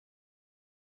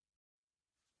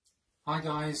Hi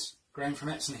guys, Graham from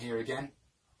Epson here again.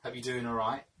 Hope you're doing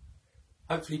alright.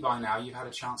 Hopefully by now you've had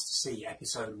a chance to see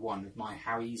episode 1 of my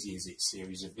How Easy Is It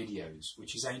series of videos,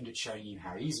 which is aimed at showing you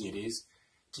how easy it is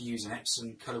to use an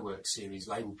Epson Colourworks series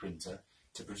label printer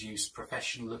to produce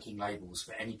professional looking labels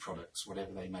for any products,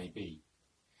 whatever they may be.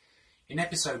 In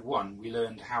episode 1 we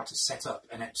learned how to set up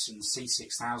an Epson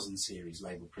C6000 series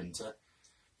label printer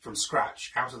from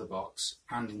scratch out of the box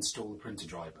and install the printer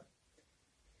driver.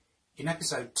 In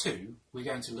episode 2, we're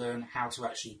going to learn how to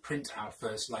actually print our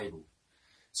first label.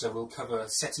 So we'll cover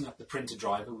setting up the printer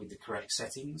driver with the correct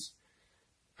settings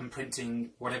and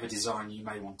printing whatever design you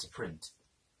may want to print.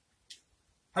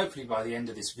 Hopefully by the end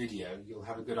of this video you'll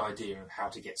have a good idea of how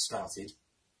to get started,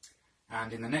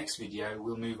 and in the next video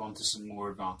we'll move on to some more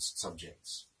advanced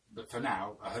subjects. But for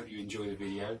now, I hope you enjoy the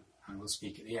video and we'll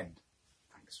speak at the end.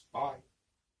 Thanks, bye.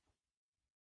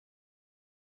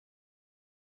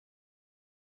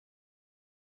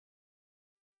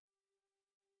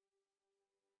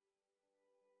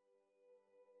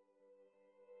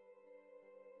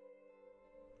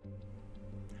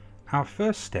 Our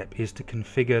first step is to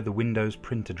configure the Windows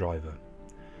printer driver.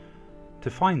 To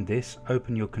find this,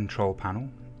 open your control panel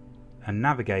and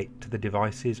navigate to the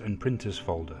Devices and Printers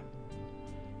folder.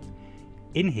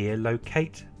 In here,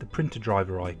 locate the printer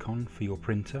driver icon for your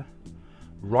printer,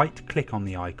 right-click on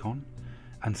the icon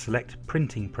and select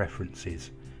Printing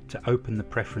Preferences to open the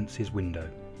Preferences window.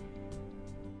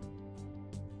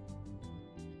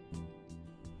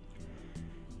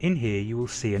 In here you will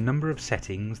see a number of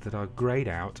settings that are greyed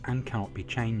out and cannot be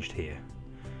changed here.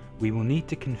 We will need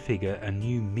to configure a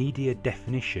new media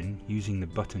definition using the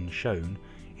button shown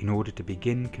in order to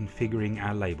begin configuring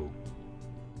our label.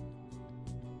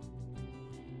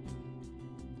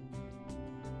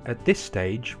 At this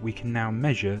stage we can now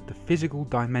measure the physical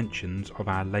dimensions of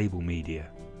our label media.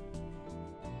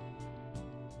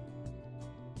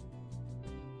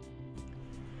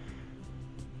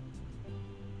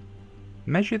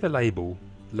 Measure the label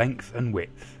length and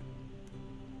width.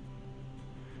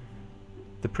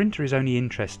 The printer is only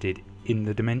interested in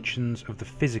the dimensions of the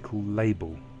physical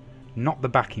label, not the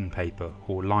backing paper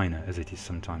or liner as it is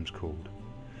sometimes called.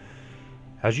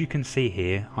 As you can see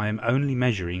here, I am only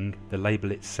measuring the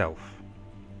label itself.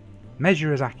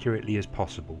 Measure as accurately as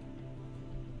possible.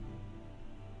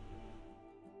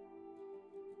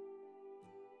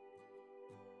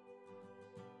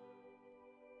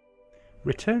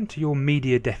 Return to your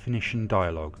media definition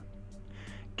dialog.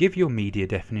 Give your media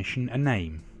definition a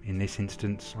name. In this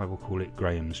instance I will call it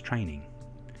Graham's Training.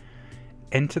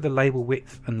 Enter the label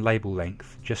width and label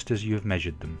length just as you have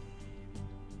measured them.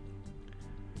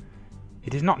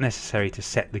 It is not necessary to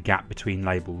set the gap between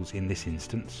labels in this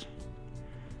instance.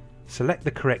 Select the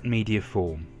correct media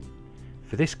form.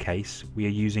 For this case we are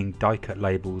using die cut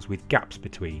labels with gaps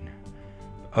between.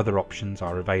 Other options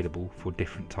are available for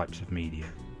different types of media.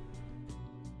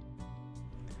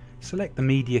 Select the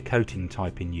media coating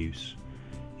type in use.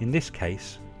 In this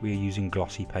case, we are using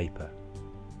glossy paper.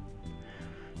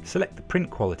 Select the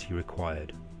print quality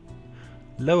required.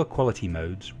 Lower quality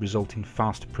modes result in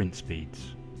faster print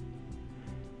speeds.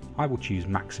 I will choose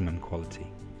maximum quality.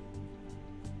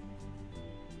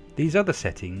 These other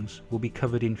settings will be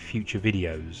covered in future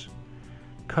videos.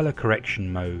 Color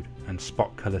correction mode and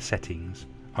spot color settings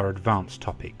are advanced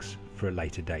topics for a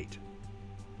later date.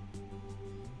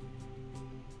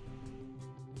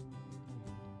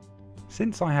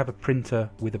 Since I have a printer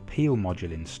with a peel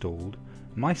module installed,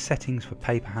 my settings for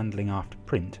paper handling after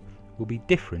print will be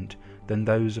different than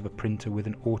those of a printer with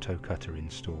an auto cutter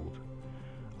installed.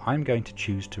 I'm going to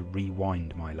choose to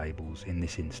rewind my labels in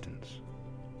this instance.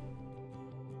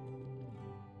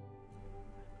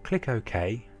 Click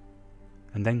OK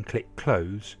and then click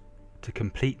Close to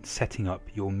complete setting up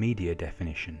your media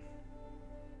definition.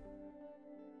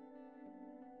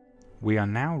 We are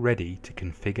now ready to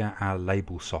configure our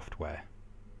label software.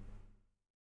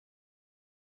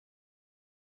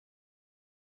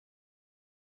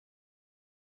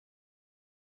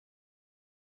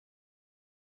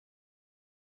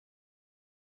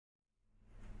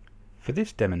 For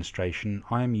this demonstration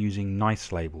I am using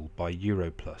Nice Label by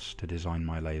Europlus to design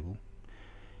my label.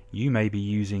 You may be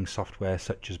using software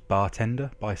such as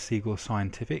Bartender by Siegel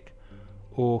Scientific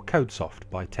or CodeSoft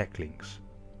by TechLinks.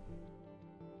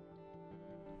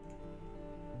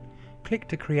 Click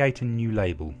to create a new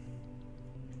label.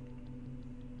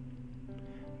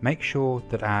 Make sure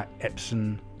that our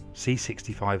Epson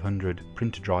C6500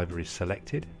 printer driver is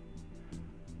selected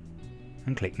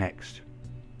and click Next.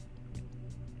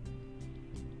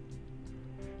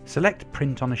 Select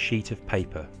Print on a sheet of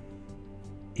paper.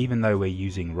 Even though we're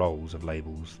using rolls of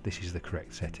labels, this is the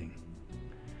correct setting.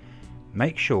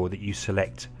 make sure that you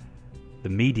select the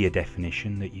media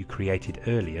definition that you created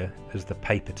earlier as the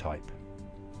paper type.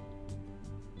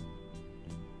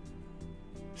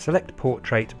 Select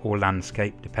portrait or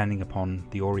landscape depending upon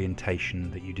the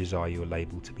orientation that you desire your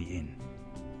label to be in.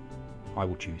 I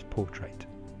will choose portrait.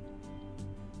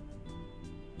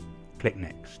 Click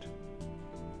Next.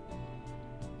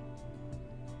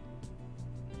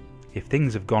 If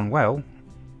things have gone well,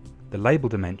 the label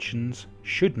dimensions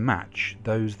should match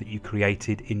those that you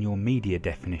created in your media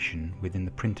definition within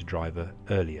the printer driver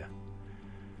earlier.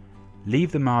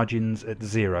 Leave the margins at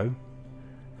 0,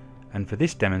 and for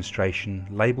this demonstration,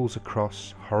 labels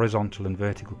across horizontal and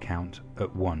vertical count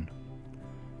at 1,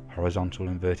 horizontal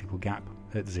and vertical gap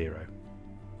at 0.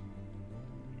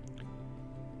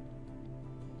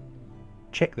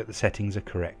 Check that the settings are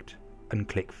correct and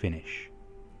click Finish.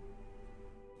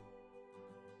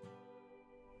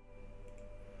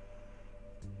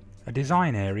 A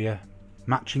design area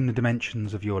matching the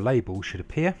dimensions of your label should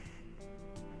appear.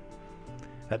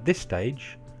 At this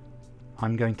stage,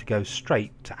 I'm going to go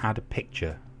straight to add a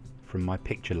picture from my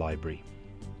picture library.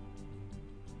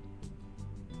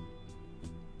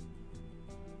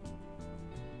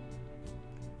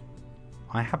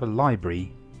 I have a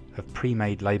library of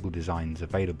pre-made label designs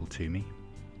available to me.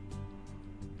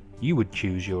 You would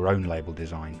choose your own label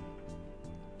design.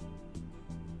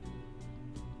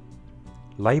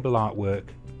 Label artwork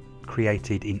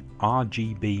created in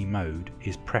RGB mode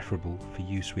is preferable for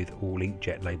use with all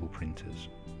inkjet label printers.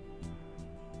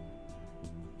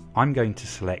 I'm going to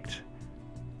select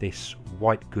this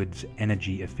white goods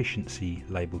energy efficiency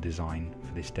label design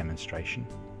for this demonstration.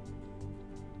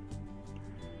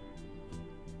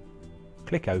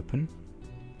 Click Open,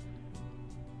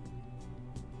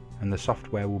 and the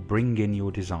software will bring in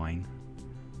your design,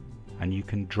 and you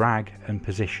can drag and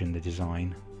position the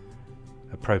design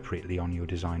appropriately on your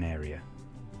design area.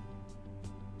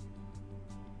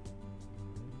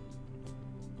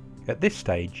 At this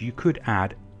stage, you could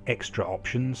add extra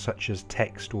options such as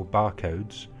text or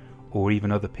barcodes or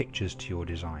even other pictures to your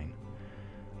design.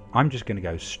 I'm just going to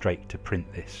go straight to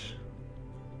print this.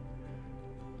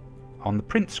 On the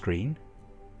print screen,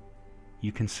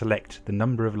 you can select the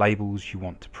number of labels you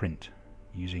want to print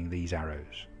using these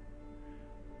arrows.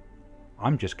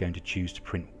 I'm just going to choose to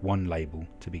print one label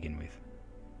to begin with.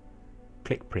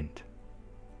 Click Print.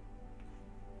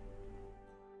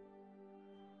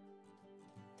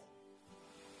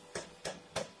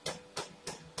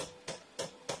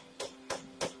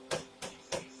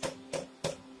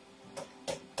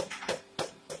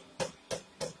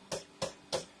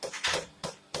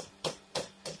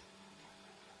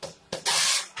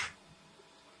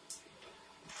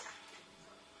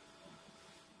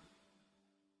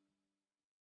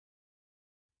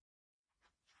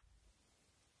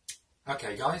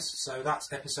 Okay guys, so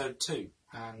that's episode 2,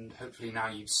 and hopefully now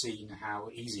you've seen how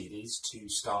easy it is to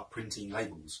start printing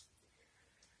labels.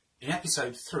 In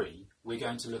episode 3, we're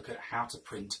going to look at how to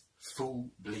print full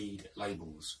bleed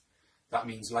labels. That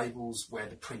means labels where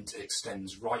the print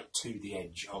extends right to the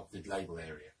edge of the label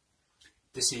area.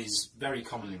 This is very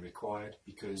commonly required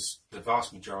because the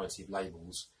vast majority of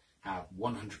labels have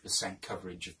 100%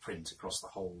 coverage of print across the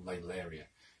whole label area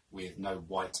with no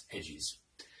white edges.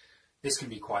 This can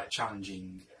be quite a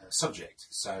challenging subject,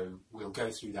 so we'll go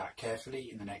through that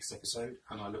carefully in the next episode,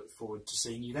 and I look forward to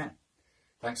seeing you then.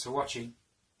 Thanks for watching.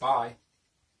 Bye.